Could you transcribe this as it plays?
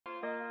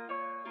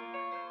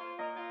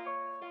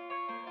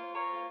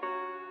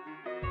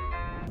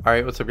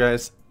Alright, what's up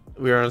guys?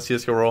 We are on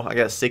CSGO roll. I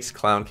got 6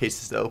 clown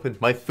cases to open.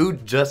 My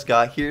food just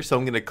got here, so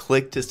I'm going to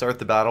click to start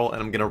the battle,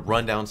 and I'm going to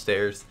run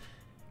downstairs,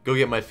 go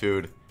get my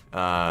food.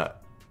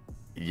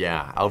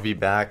 Yeah, I'll be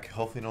back.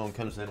 Hopefully no one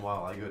comes in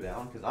while I go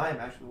down, because I am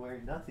actually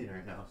wearing nothing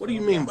right now. What do you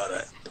mean by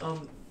that?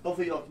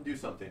 Hopefully y'all can do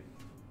something.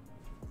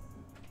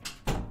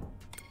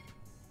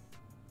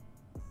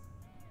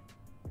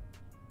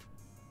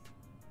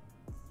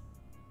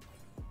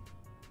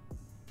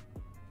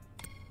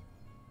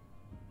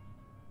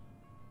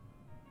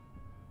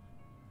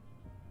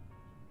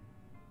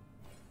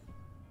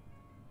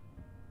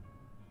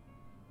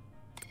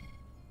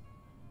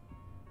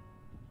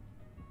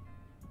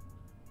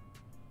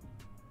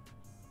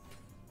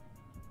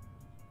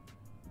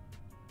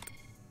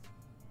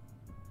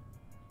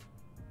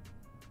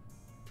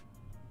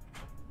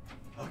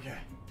 Okay,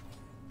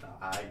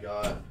 I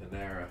got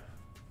Panera.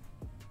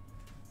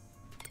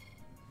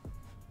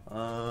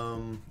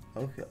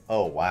 Okay.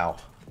 Oh, wow.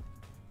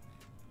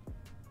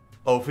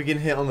 Oh, if we can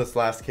hit on this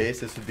last case,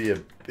 this would be a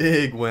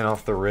big win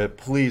off the rip.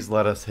 Please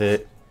let us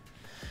hit.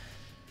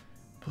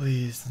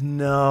 Please.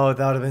 No,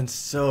 that would have been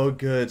so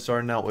good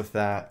starting out with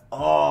that.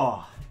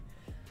 Oh.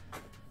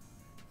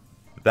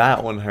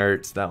 That one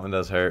hurts. That one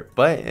does hurt.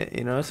 But,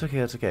 you know, it's okay.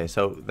 It's okay.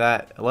 So,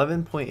 that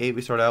 11.8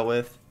 we start out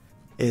with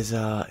is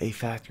a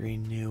factory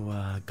new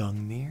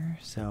GUNGNIR.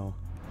 So,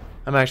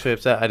 I'm actually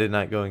upset I did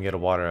not go and get a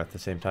water at the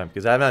same time,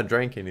 because I have not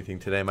drank anything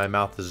today. My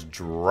mouth is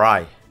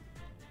dry.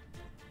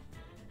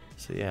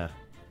 So, yeah.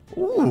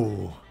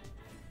 Ooh.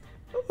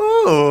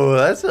 Ooh,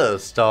 that's a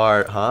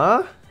start,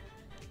 huh?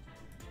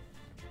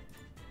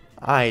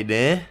 I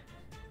did.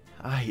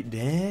 I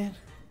did.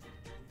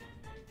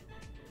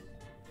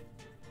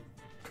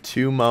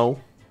 2 mo.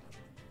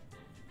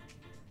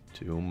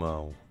 2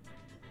 mo.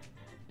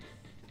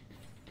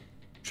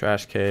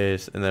 Trash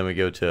case, and then we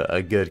go to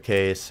a good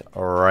case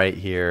right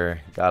here.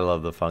 Gotta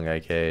love the fungi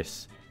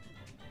case.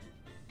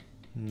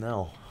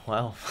 No,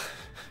 well,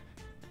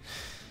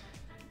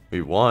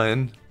 we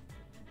won.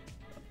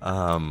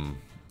 Sorry.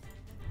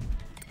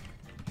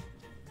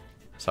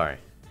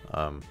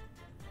 I'm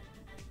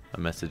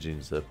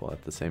messaging Zipple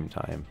at the same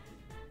time.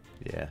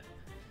 Yeah.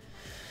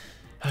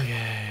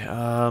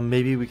 Okay,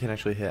 maybe we can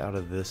actually hit out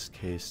of this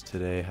case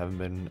today. Haven't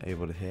been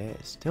able to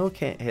hit. Still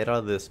can't hit out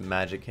of this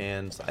magic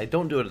hands. I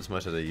don't do it as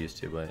much as I used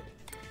to, but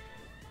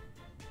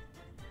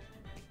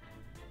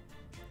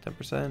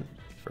 10%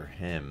 for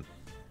him.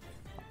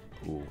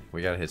 Ooh,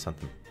 we gotta hit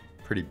something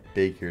pretty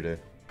big here to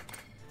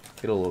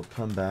get a little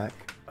comeback.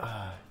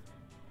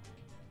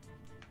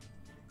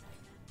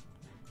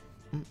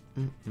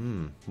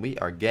 We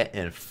are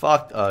getting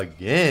fucked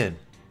again.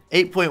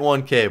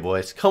 8.1k,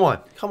 boys. Come on,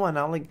 come on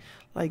now,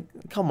 like,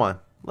 come on.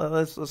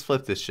 Let's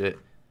flip this shit.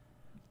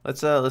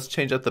 Let's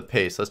change up the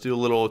pace. Let's do a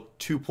little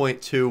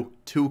 2.2,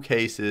 2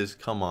 cases.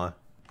 Come on.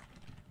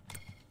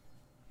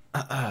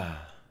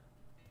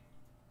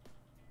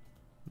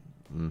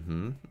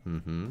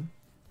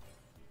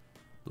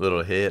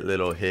 Little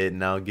hit.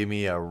 Now give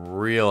me a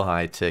real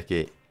high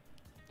ticket.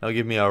 Now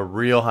give me a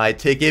real high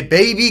ticket,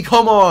 baby.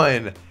 Come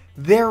on.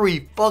 There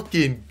we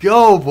fucking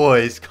go,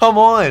 boys. Come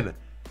on.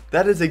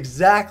 That is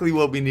exactly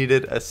what we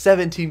needed. A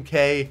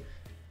 17k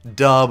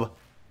dub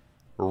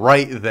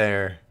right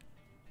there.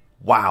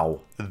 Wow.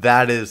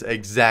 That is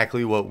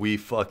exactly what we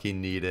fucking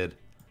needed.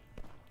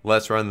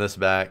 Let's run this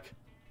back.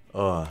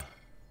 Let's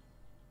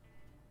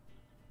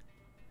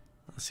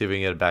see if we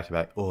can get it back to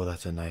back. Oh,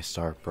 that's a nice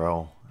start,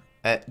 bro.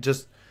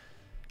 Just.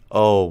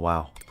 Oh,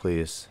 wow.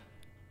 Please.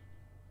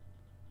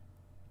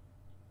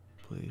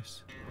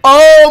 Please.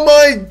 Oh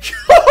my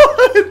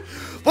god!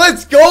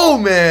 Let's go,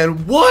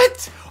 man.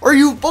 What? Are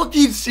you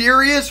fucking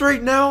serious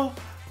right now?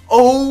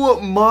 Oh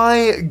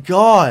my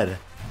god.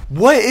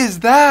 What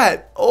is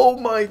that? Oh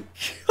my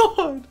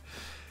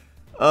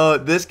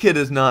god. This kid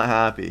is not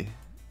happy.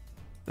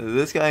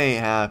 This guy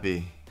ain't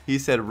happy. He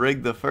said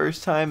rigged the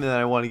first time, and then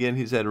I won again.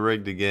 He said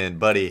rigged again.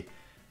 Buddy,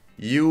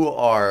 you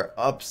are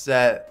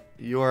upset.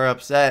 You are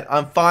upset.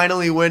 I'm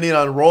finally winning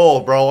on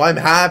roll, bro. I'm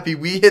happy.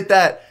 We hit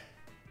that.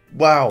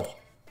 Wow.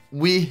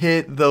 We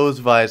hit those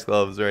vice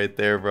gloves right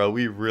there, bro.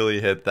 We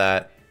really hit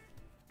that.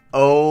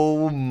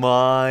 Oh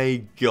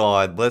my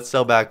god. Let's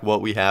sell back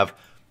what we have.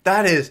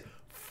 That is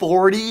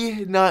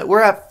 49.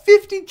 We're at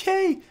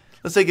 50k.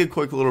 Let's take a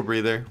quick little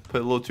breather.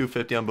 Put a little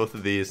 250 on both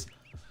of these.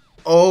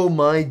 Oh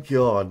my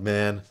god,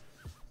 man.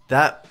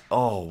 That.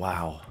 Oh,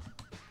 wow.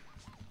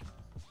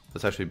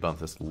 Let's actually bump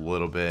this a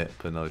little bit.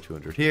 Put another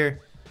 200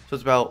 here. So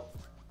it's about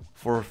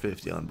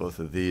 450 on both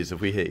of these. If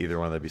we hit either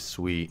one, that'd be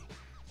sweet.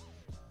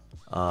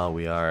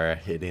 We are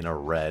hitting a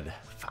red.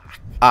 Fuck.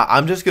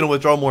 I'm just going to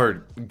withdraw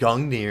more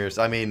GUNGNIRs.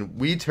 I mean,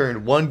 we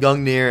turned 1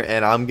 GUNGNIR,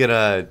 and I'm going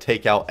to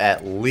take out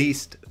at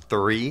least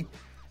 3.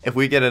 If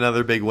we get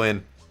another big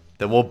win,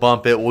 then we'll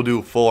bump it. We'll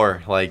do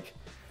 4. Like,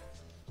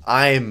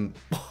 I'm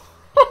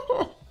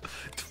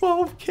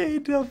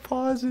 12k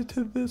deposit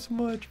to this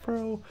much,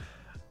 bro.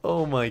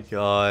 Oh, my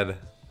God.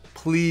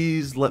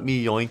 Please let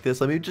me yoink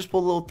this. Let me just pull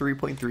a little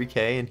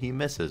 3.3k, and he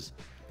misses.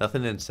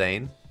 Nothing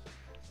insane.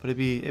 But it'd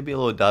be a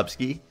little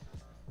dubski.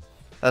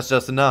 That's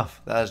just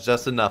enough. That's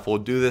just enough. We'll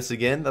do this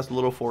again. That's a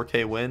little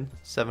 4K win.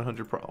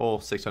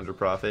 600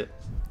 profit.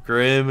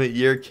 Grim,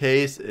 your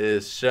case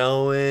is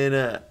showing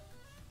a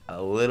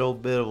little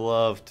bit of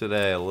love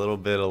today. A little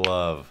bit of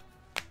love.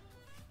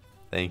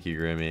 Thank you,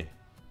 Grimmy.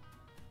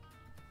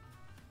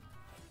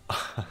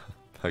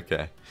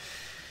 Okay.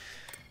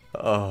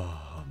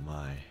 Oh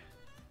my.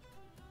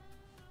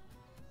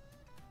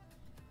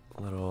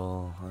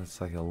 It's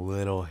like a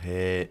little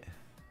hit.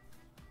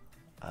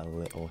 A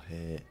little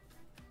hit.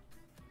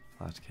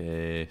 Last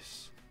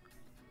case.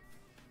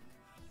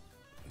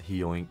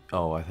 He yoink.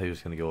 Oh, I thought he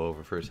was going to go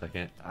over for a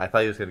second. I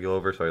thought he was going to go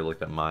over, so I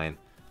looked at mine.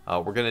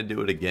 We're going to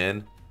do it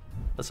again.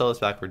 Let's sell this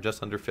back. We're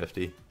just under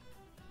 50.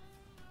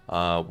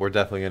 We're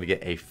definitely going to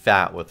get a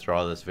fat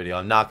withdrawal this video.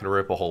 I'm not going to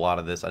rip a whole lot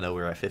of this. I know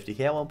we were at 50K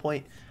at one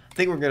point. I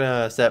think we're going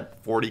to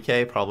set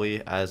 40K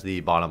probably as the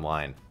bottom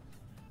line.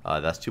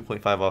 That's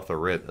 2.5 off the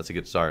rip. That's a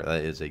good start.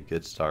 That is a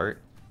good start.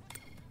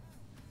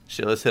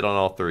 Shit, let's hit on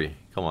all three.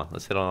 Come on,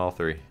 let's hit on all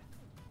three.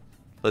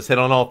 Let's hit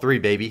on all three,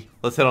 baby.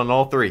 Let's hit on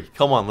all three.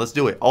 Come on, let's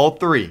do it. All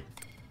three.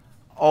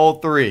 All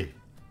three.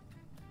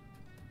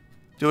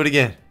 Do it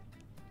again.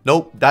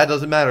 Nope, that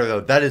doesn't matter though.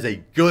 That is a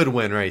good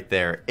win right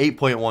there.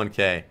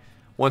 8.1K.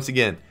 Once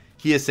again,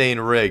 he is saying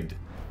rigged.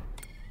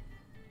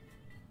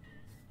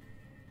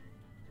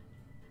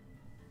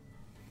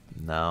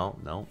 No,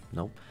 no,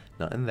 nope.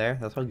 Nothing there.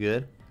 That's all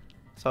good.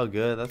 That's all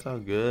good. That's all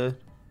good.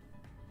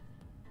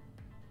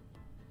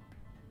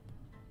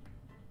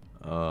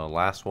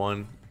 Last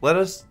one. Let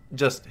us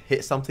just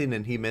hit something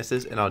and he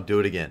misses, and I'll do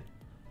it again.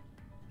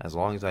 As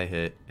long as I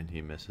hit and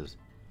he misses.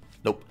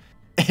 Nope.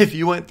 If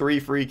you want 3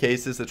 free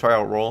cases to try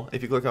out roll,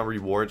 if you click on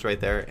rewards right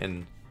there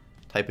and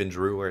type in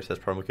Drew where it says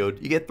promo code,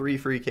 you get 3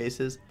 free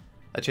cases,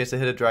 a chance to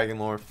hit a Dragon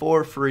Lore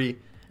for free.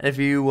 And if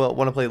you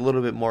want to play a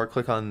little bit more,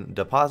 click on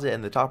deposit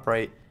in the top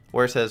right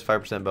where it says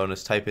 5%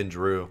 bonus, type in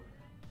Drew.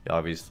 You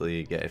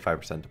obviously get a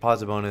 5%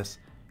 deposit bonus.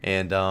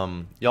 And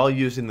y'all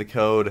using the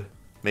code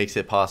makes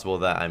it possible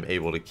that I'm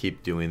able to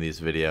keep doing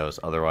these videos.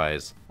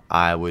 Otherwise,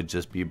 I would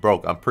just be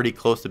broke. I'm pretty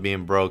close to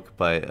being broke,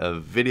 but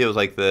videos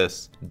like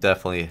this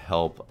definitely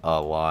help a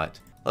lot.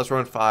 Let's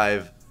run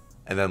 5,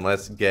 and then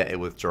let's get a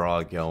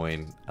withdrawal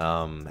going,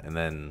 and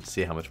then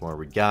see how much more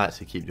we got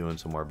to keep doing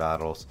some more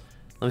battles.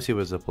 Let me see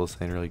what Zippo is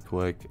saying really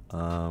quick.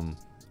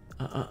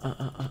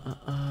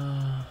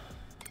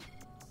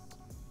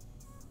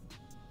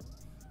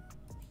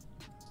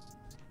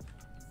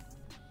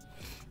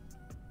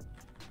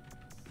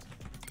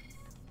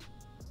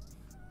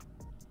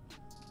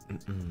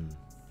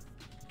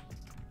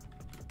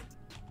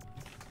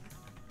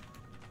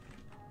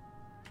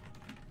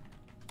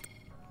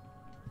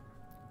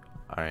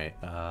 Alright,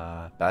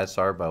 bad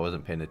start, but I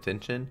wasn't paying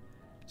attention.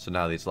 So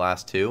now these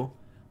last 2,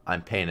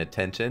 I'm paying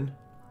attention.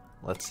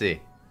 Let's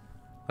see.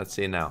 Let's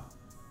see now.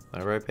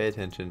 Whenever I pay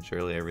attention,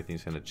 surely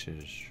everything's gonna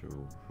change.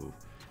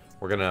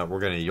 We're gonna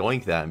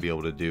yoink that and be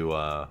able to do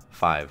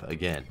 5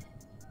 again.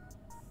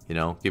 You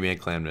know, give me a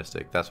clan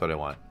mystic. That's what I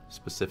want.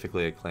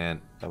 Specifically a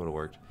clan. That would have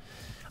worked.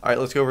 Alright,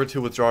 let's go over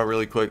to withdraw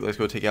really quick. Let's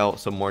go take out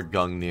some more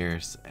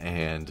GUNGNIRs.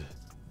 And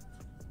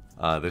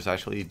there's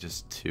actually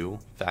just 2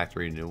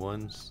 factory new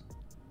ones.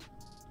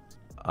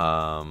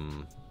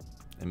 And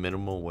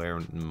minimal wear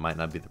might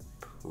not be the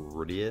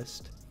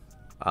prettiest.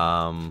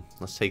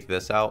 Let's take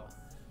this out.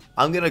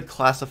 I'm gonna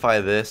classify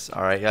this,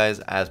 alright guys,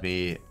 as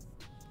me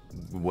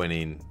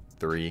winning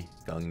 3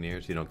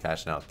 GUNGNIRs, you know,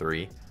 cashing out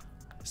 3.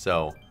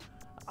 So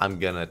I'm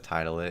gonna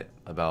title it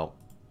about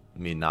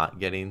me not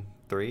getting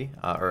 3,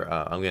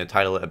 I'm gonna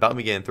title it about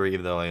me getting 3,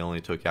 even though I only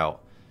took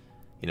out,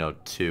 you know,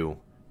 2,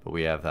 but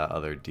we have that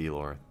other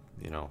D-lore,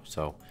 you know.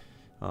 So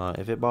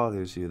if it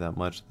bothers you that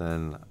much,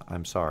 then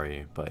I'm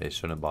sorry, but it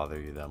shouldn't bother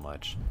you that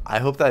much. I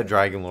hope that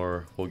Dragon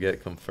Lore will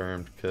get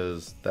confirmed,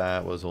 because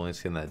that was the only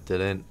skin that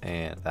didn't,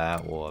 and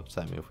that will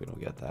upset me if we don't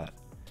get that.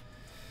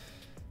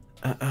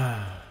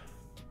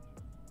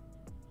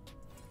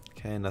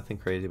 Okay, nothing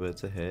crazy, but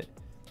it's a hit.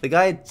 The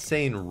guy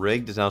saying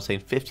rigged is now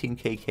saying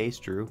 15K case,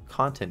 Drew.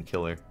 Content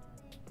killer.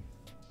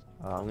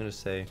 I'm going to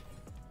say,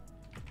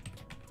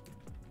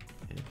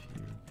 if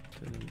you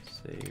didn't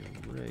say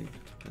rigged,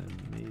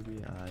 then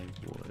maybe I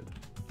would.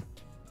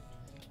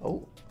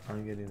 Oh,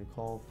 I'm getting a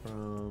call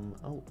from,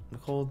 oh,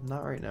 Nicole,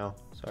 not right now.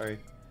 Sorry.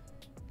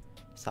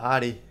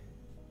 Sorry.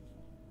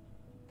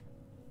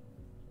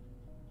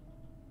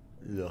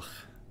 Ugh,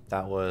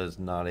 that was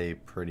not a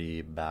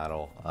pretty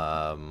battle.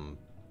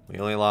 We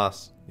only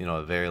lost, you know,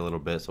 a very little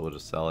bit, so we'll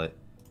just sell it.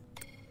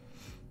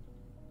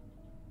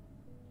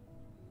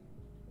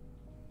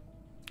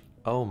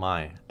 Oh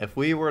my. If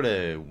we were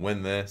to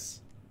win this,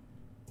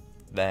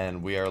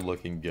 then we are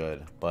looking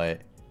good.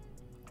 But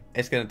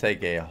it's going to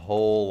take a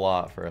whole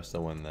lot for us to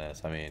win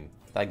this. I mean,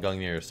 that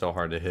GUNGNIR is so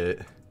hard to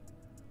hit.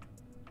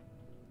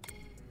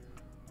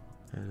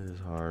 It is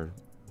hard.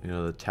 You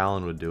know, the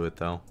Talon would do it,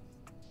 though.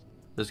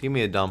 Just give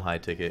me a dumb high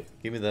ticket.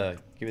 Give me the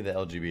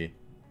LGB.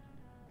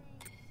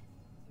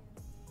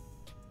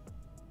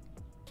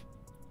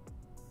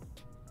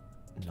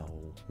 No.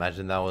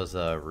 Imagine that was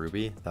a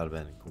Ruby. That would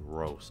have been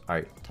gross.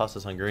 Alright, toss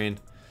this on green.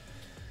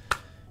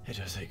 It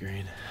does say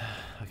green.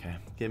 Okay,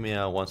 give me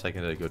 1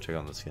 second to go check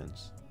on the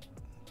skins.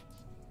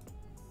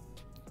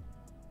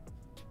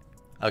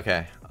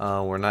 Okay,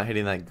 we're not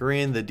hitting that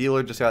green. The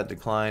dealer just got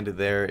declined.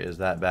 There is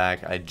that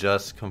back. I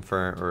just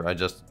confirmed, or I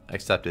just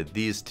accepted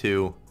these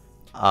two,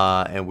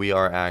 and we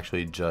are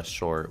actually just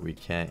short. We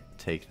can't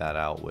take that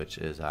out, which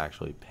is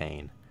actually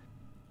pain.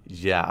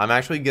 Yeah, I'm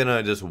actually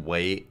gonna just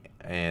wait,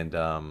 and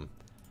I'm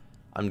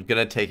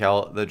gonna take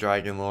out the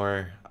dragon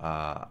lore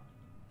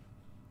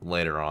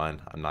later on.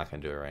 I'm not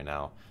gonna do it right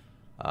now.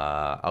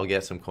 I'll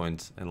get some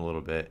coins in a little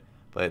bit.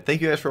 But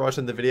thank you guys for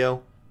watching the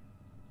video.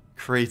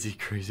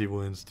 Crazy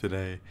wins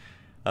today.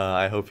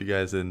 I hope you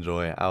guys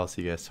enjoy. I'll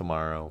see you guys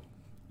tomorrow.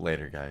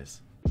 Later,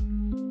 guys.